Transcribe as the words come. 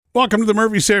Welcome to the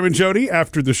Murphy, Sam, and Jody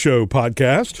After the Show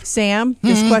podcast. Sam,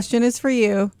 this question is for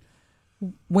you.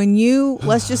 When you,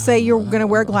 let's just say you're going to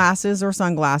wear glasses or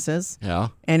sunglasses,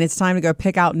 and it's time to go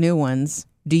pick out new ones,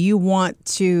 do you want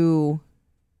to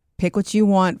pick what you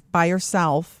want by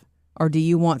yourself, or do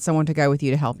you want someone to go with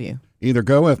you to help you? Either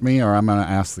go with me, or I'm going to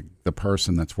ask the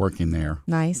person that's working there.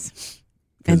 Nice.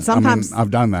 And sometimes...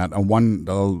 I've done that.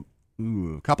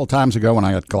 A couple times ago when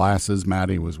I got glasses,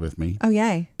 Maddie was with me. Oh,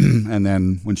 yay. And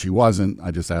then when she wasn't, I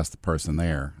just asked the person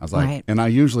there. I was like, Right. and I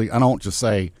don't just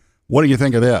say, what do you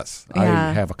think of this? Yeah.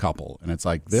 I have a couple, and it's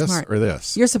like this Smart. or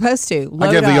this. You're supposed to.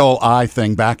 I give Load the up. old eye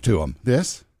thing back to them.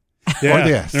 This or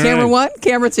this. All Camera right. 1,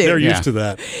 camera 2. They're used to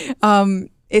that.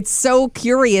 It's so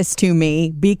curious to me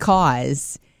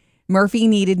because Murphy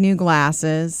needed new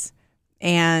glasses,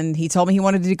 and he told me he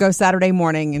wanted to go Saturday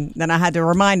morning, and then I had to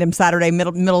remind him Saturday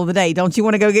middle of the day, don't you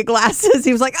want to go get glasses?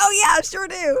 He was like, oh yeah, I sure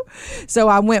do. So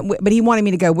I went, but he wanted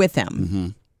me to go with him. Mm-hmm.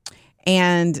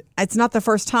 And it's not the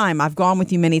first time. I've gone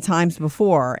with you many times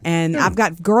before, and I've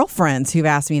got girlfriends who've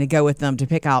asked me to go with them to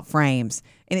pick out frames.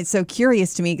 And it's so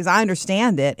curious to me because I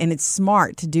understand it, and it's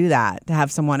smart to do that, to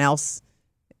have someone else's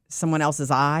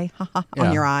eye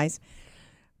on your eyes.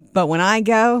 But when I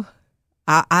go,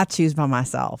 I choose by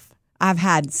myself. I've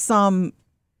had some,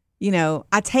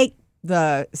 I take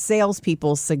the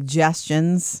salespeople's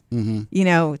suggestions,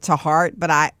 to heart.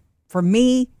 But for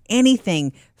me,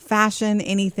 anything, fashion,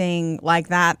 anything like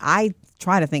that, I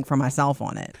try to think for myself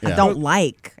on it. Yeah. I don't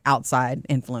like outside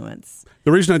influence.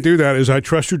 The reason I do that is I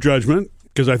trust your judgment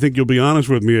because I think you'll be honest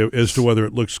with me as to whether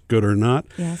it looks good or not.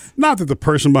 Yes. Not that the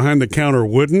person behind the counter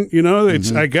wouldn't,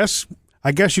 It's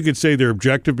I guess you could say they're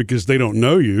objective because they don't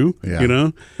know you,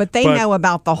 But they know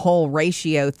about the whole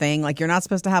ratio thing. Like, you're not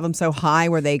supposed to have them so high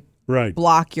where they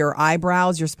block your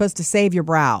eyebrows. You're supposed to save your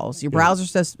brows. Your brows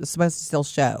are supposed to still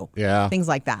show. Yeah. Things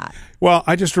like that. Well,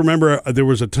 I just remember there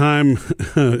was a time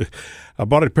I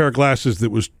bought a pair of glasses that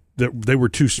they were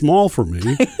too small for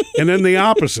me, and then the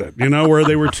opposite, where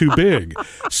they were too big.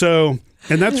 So,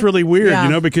 and that's really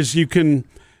weird, because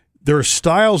there are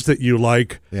styles that you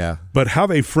like, but how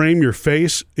they frame your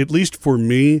face, at least for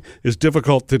me, is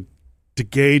difficult to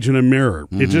gauge in a mirror.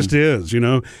 It just is,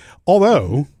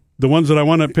 Although the ones that I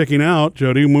wound up picking out,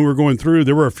 Jody, when we were going through,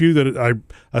 there were a few that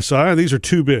I saw, these are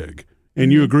too big.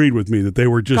 And you agreed with me that they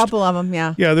were just... A couple of them,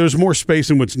 yeah. Yeah, there's more space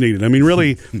than what's needed. I mean,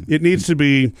 really, it needs to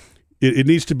be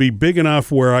big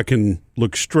enough where I can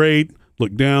look straight,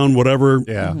 look down, whatever.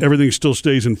 Yeah. Everything still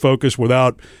stays in focus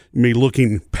without me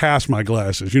looking past my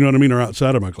glasses. You know what I mean? Or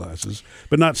outside of my glasses.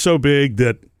 But not so big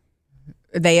that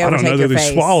they I overtake don't know your that they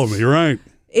face. swallow me, right?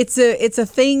 It's a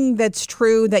thing that's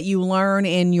true that you learn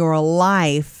in your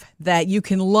life, that you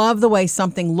can love the way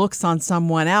something looks on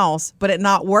someone else, but it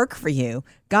not work for you.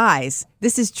 Guys,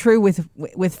 this is true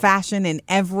with fashion in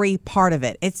every part of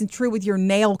it. It's true with your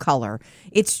nail color.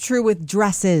 It's true with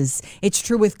dresses. It's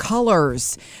true with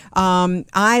colors. I'm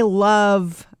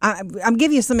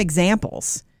giving you some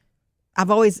examples.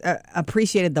 I've always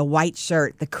appreciated the white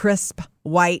shirt, the crisp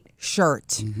white shirt.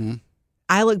 Mm-hmm.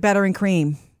 I look better in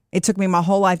cream. It took me my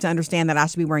whole life to understand that I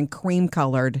should be wearing cream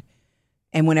colored,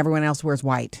 and when everyone else wears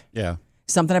white. Yeah.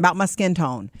 Something about my skin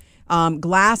tone.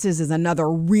 Glasses is another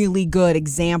really good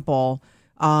example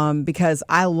because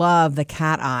I love the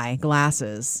cat eye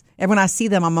glasses. And when I see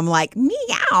them, I'm like,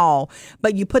 meow.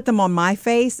 But you put them on my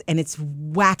face, and it's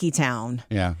wacky town.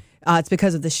 Yeah. It's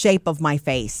because of the shape of my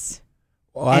face.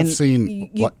 Well, I've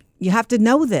seen... You have to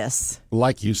know this.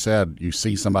 Like you said, you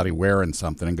see somebody wearing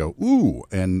something and go, ooh.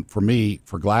 And for me,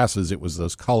 for glasses, it was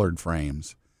those colored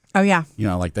frames. Oh, yeah.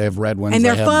 Like they have red ones, and they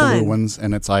they're have fun. blue ones,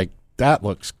 and it's like, that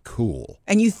looks cool.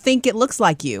 And you think it looks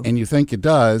like you. And you think it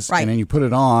does, right. And then you put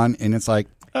it on, and it's like,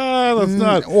 that's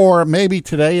not. Or maybe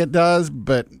today it does,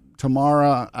 but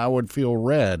tomorrow I would feel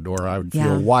red, or I would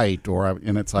feel white,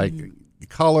 and it's like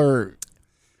color.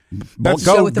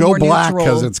 Go black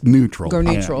because it's neutral. Go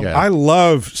neutral. Yeah. I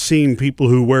love seeing people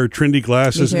who wear trendy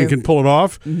glasses and can pull it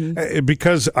off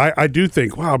because I do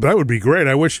think, wow, that would be great.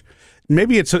 I wish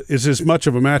maybe it's as much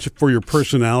of a match for your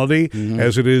personality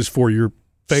as it is for your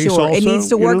face. Sure, also, it needs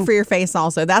to work for your face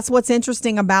also. That's what's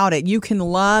interesting about it. You can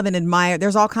love and admire. There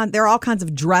are all kinds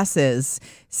of dresses,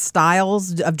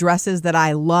 styles of dresses that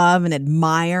I love and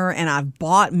admire, and I've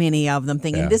bought many of them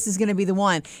thinking this is going to be the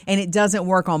one, and it doesn't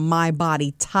work on my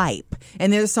body type.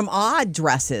 And there's some odd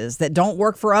dresses that don't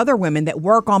work for other women that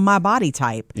work on my body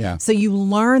type. Yeah. So you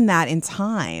learn that in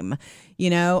time,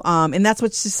 and that's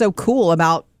what's just so cool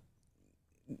about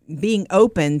being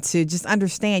open to just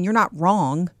understand you're not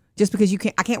wrong. Just because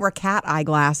I can't wear cat eye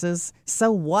glasses.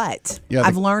 So what? Yeah,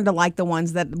 I've learned to like the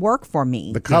ones that work for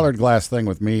me. The colored glass thing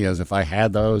with me is if I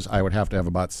had those, I would have to have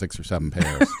about 6 or 7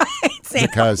 pairs.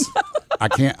 Because I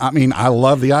can't, I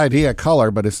love the idea of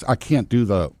color, but I can't do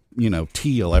the,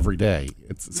 teal every day.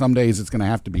 Some days it's going to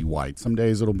have to be white. Some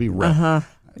days it'll be red. Uh-huh.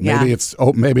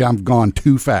 Maybe I'm gone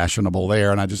too fashionable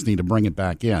there and I just need to bring it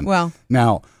back in. Well,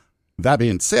 now, that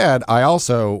being said, I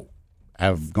also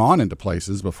have gone into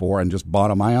places before and just bought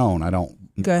on my own. I don't.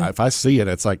 Good. If I see it,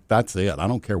 it's like, that's it. I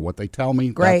don't care what they tell me.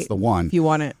 Great. That's the one. If you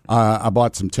want it. I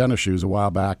bought some tennis shoes a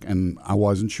while back and I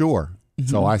wasn't sure. Mm-hmm.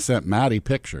 So I sent Maddie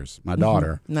pictures, my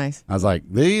daughter. Nice. I was like,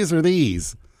 these are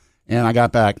these. And I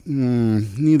got back,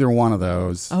 neither one of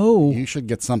those. Oh. You should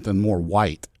get something more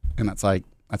white. And it's like,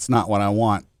 that's not what I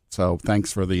want. So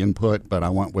thanks for the input, but I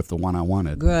went with the one I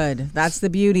wanted. Good. That's the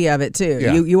beauty of it, too.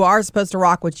 Yeah. You are supposed to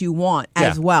rock what you want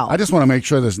as well. I just want to make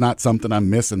sure there's not something I'm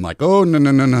missing, like, oh,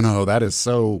 no. That is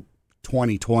so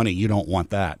 2020. You don't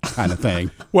want that kind of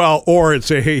thing. Well, or it's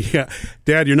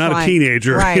Dad, you're not a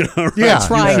teenager. Right. Right? Yeah.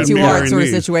 Trying too hard sort of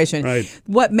situation. Right.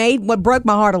 What broke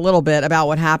my heart a little bit about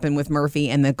what happened with Murphy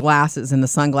and the glasses and the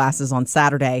sunglasses on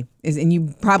Saturday is, and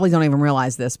you probably don't even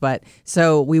realize this, but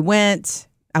so we went.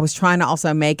 I was trying to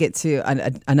also make it to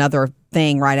another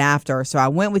thing right after. So I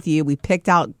went with you. We picked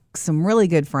out some really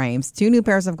good frames, 2 new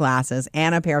pairs of glasses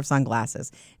and a pair of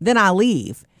sunglasses. Then I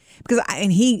leave because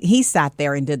he sat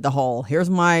there and did the whole, here's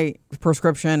my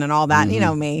prescription and all that. Mm-hmm. You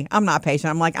know me, I'm not patient.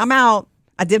 I'm like, I'm out.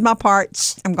 I did my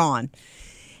part. I'm gone.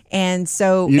 And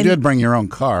so you did bring your own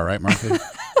car, right, Murphy?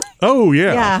 Oh,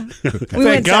 yeah. Yeah. We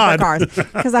went separate cars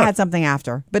because I had something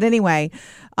after. But anyway,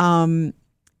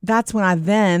 that's when I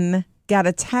then got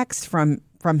a text from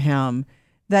him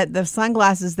that the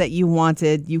sunglasses that you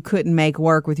wanted, you couldn't make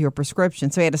work with your prescription.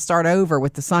 So he had to start over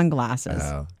with the sunglasses.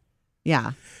 Oh.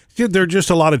 Yeah. There are just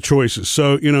a lot of choices.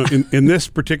 So, in this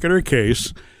particular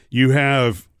case,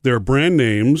 there are brand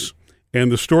names, and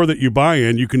the store that you buy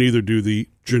in, you can either do the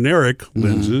generic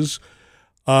lenses.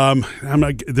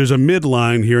 There's a mid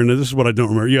line here, and this is what I don't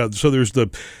remember. Yeah, so there's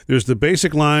the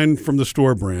basic line from the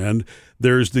store brand.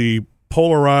 There's the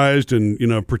polarized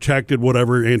and protected,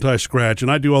 whatever, anti-scratch,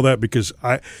 and I do all that because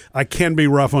I can be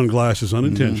rough on glasses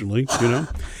unintentionally,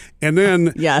 And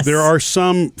then yes. There are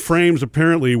some frames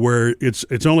apparently where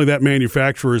it's only that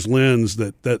manufacturer's lens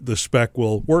that the spec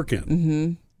will work in.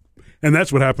 Mm-hmm. And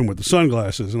that's what happened with the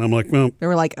sunglasses. And I'm like, well, they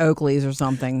were like Oakley's or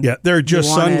something. Yeah, they're just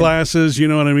sunglasses. You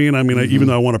know what I mean? Mm-hmm. Even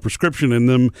though I want a prescription in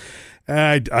them,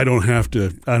 I don't have to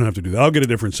do that. I'll get a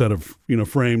different set of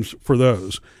frames for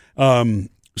those.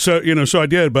 So I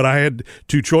did, but I had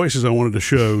 2 choices I wanted to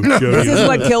show Jody. This is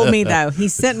what killed me, though. He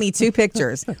sent me 2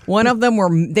 pictures. One of them were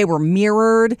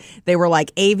mirrored. They were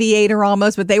like aviator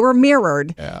almost, but they were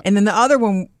mirrored. Yeah. And then the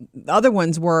other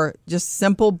ones were just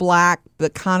simple black,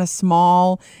 but kind of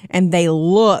small, and they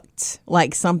looked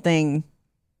like something,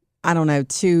 I don't know,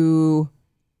 too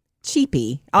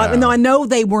cheapy. No, I know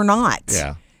they were not.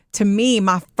 Yeah. To me,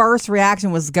 my first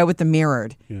reaction was go with the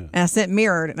mirrored. Yeah. And I sent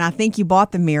mirrored, and I think you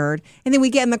bought the mirrored. And then we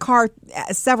get in the car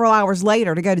several hours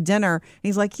later to go to dinner, and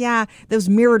he's like, yeah, those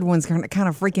mirrored ones are kind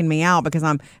of freaking me out because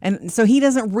and so he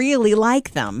doesn't really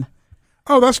like them.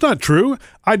 Oh, that's not true.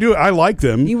 I do. I like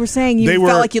them. You were saying you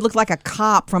felt like you looked like a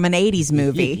cop from an 80s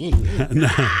movie. No.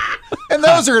 And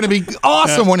those are going to be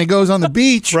awesome when he goes on the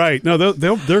beach. Right. No,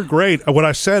 they're great. What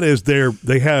I said is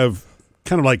they have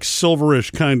kind of like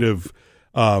silverish kind of,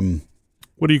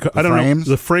 what do you call? I don't know,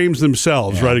 the frames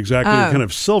themselves, yeah. Right? Exactly, kind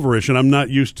of silverish, and I'm not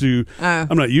used to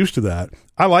that.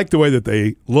 I like the way that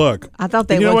they look. I thought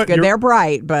they looked good. They're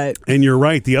bright, but and you're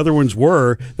right. The other ones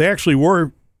they actually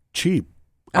were cheap.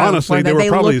 Honestly, they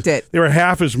were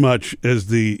half as much as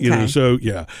the So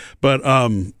yeah, but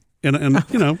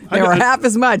they were half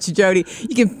as much, Jody.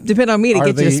 You can depend on me to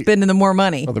get you to spending the more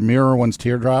money. Are the mirror ones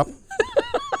teardrop?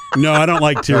 No, I don't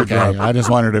like teardrop. Okay. I just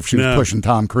wondered if she was pushing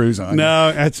Tom Cruise on.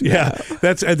 No, that's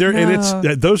there, and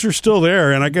it's those are still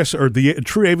there, and I guess are the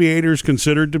true aviators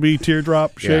considered to be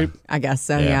teardrop shape? I guess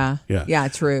so. Yeah,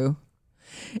 true.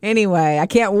 Anyway, I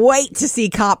can't wait to see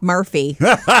Cop Murphy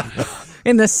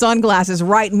in the sunglasses.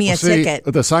 Write me a ticket.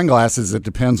 The sunglasses, it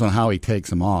depends on how he takes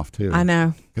them off too. I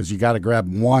know, because you got to grab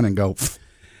one and go.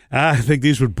 I think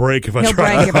these would break if I tried. He'll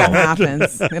break if that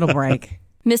happens. It'll break.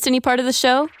 Missed any part of the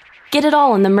show? Get it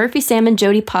all on the Murphy, Sam, and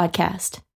Jody podcast.